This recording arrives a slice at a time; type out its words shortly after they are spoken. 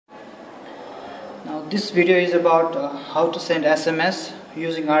Now this video is about how to send SMS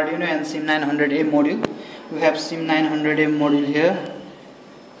using Arduino and SIM900A module. We have SIM900A module here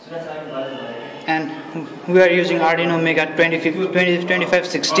and we are using Arduino Mega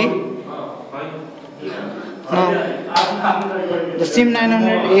 2560. Now the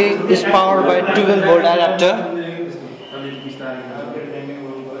SIM900A is powered by 12-volt adapter.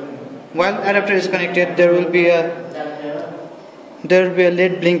 While adapter is connected, there will be a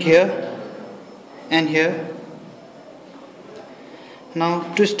LED blink here and here. Now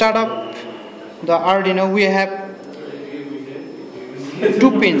to start up the Arduino, we have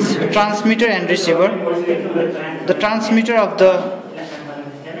two pins, transmitter and receiver. The transmitter of the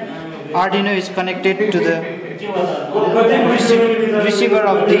Arduino is connected to the receiver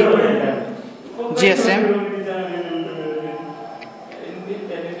of the GSM.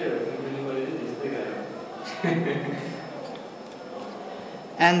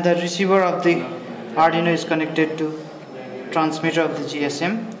 And the receiver of the Arduino is connected to transmitter of the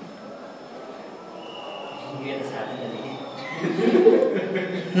GSM.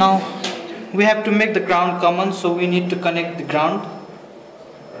 Now we have to make the ground common, so we need to connect the ground.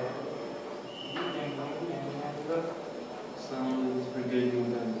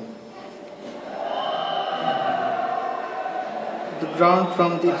 The ground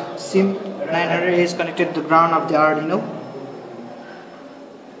from the SIM900A is connected to the ground of the Arduino.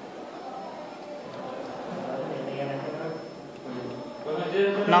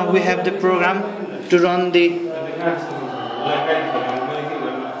 Now we have the program to run the.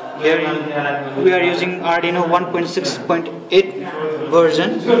 Here we are using Arduino 1.6.8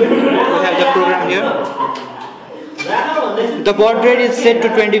 version. We have the program here. The baud rate is set to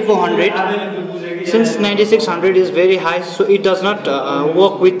 2400. Since 9600 is very high, so it does not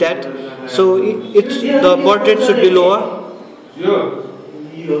work with that. So the baud rate should be lower.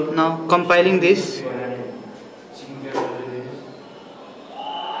 Now compiling this.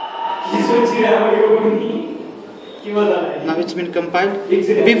 Now it's been compiled.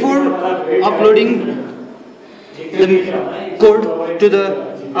 Before uploading the code to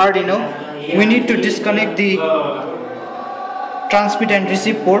the Arduino, we need to disconnect the transmit and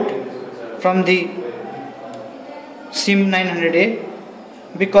receive port from the SIM900A,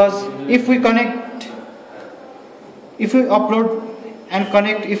 because if we upload and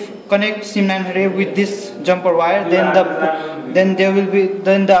connect SIM900A with this jumper wire, then there will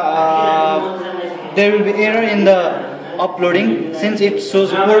be error in the uploading, since it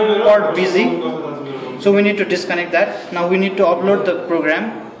shows port busy. So we need to disconnect that. Now we need to upload the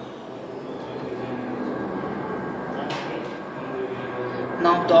program.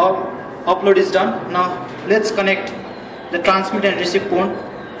 Now the upload is done. Now let's connect the transmit and receive port.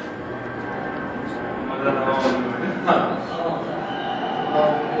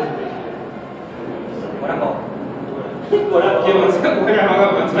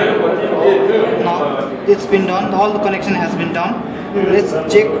 Now it's been done, all the connection has been done. Let's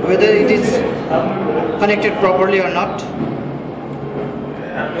check whether it is connected properly or not.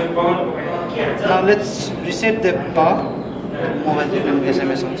 Now let's reset the power. Mobile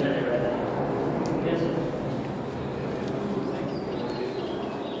SMS also.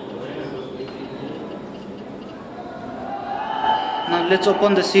 Now let's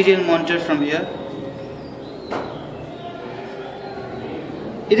open the serial monitor from here.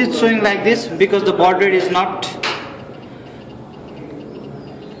 It is showing like this because the baud rate is not.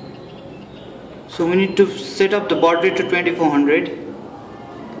 So we need to set up the baud rate to 2400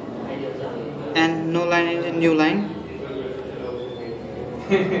 and no line is a new line.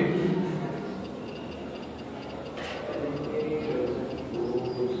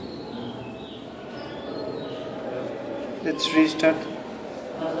 Let's restart.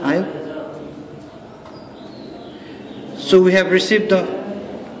 So we have received the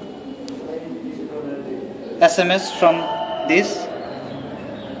SMS from this.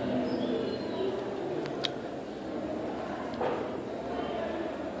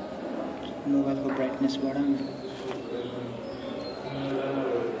 Mobile को brightness बढ़ाऊँ.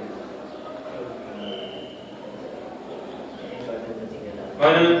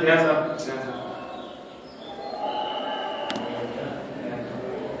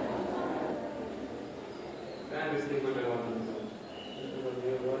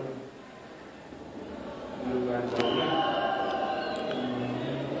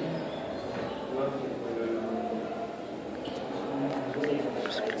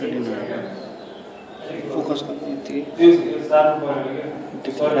 Focus करनी थी.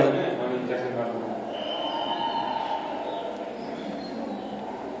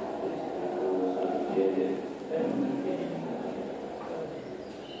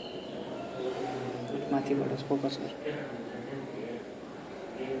 माथिबाट focus गर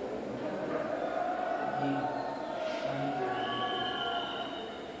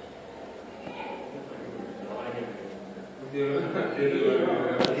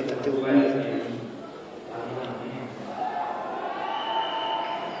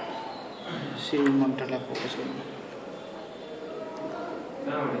सिरी मन्टरलाई focus गर्नु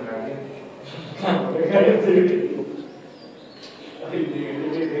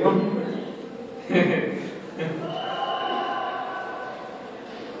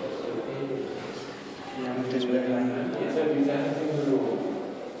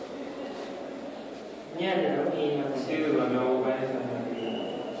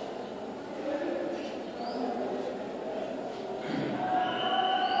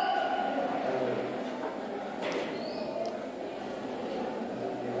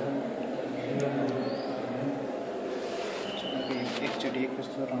एकचोटि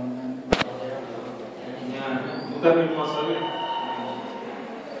कस्तो रहन्छ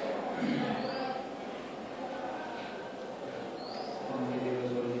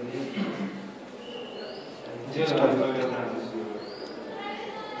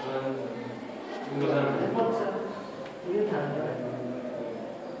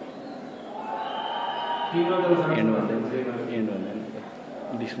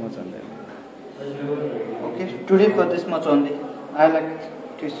this much on there. Okay, today for this much only. I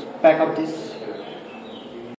like to pack up this.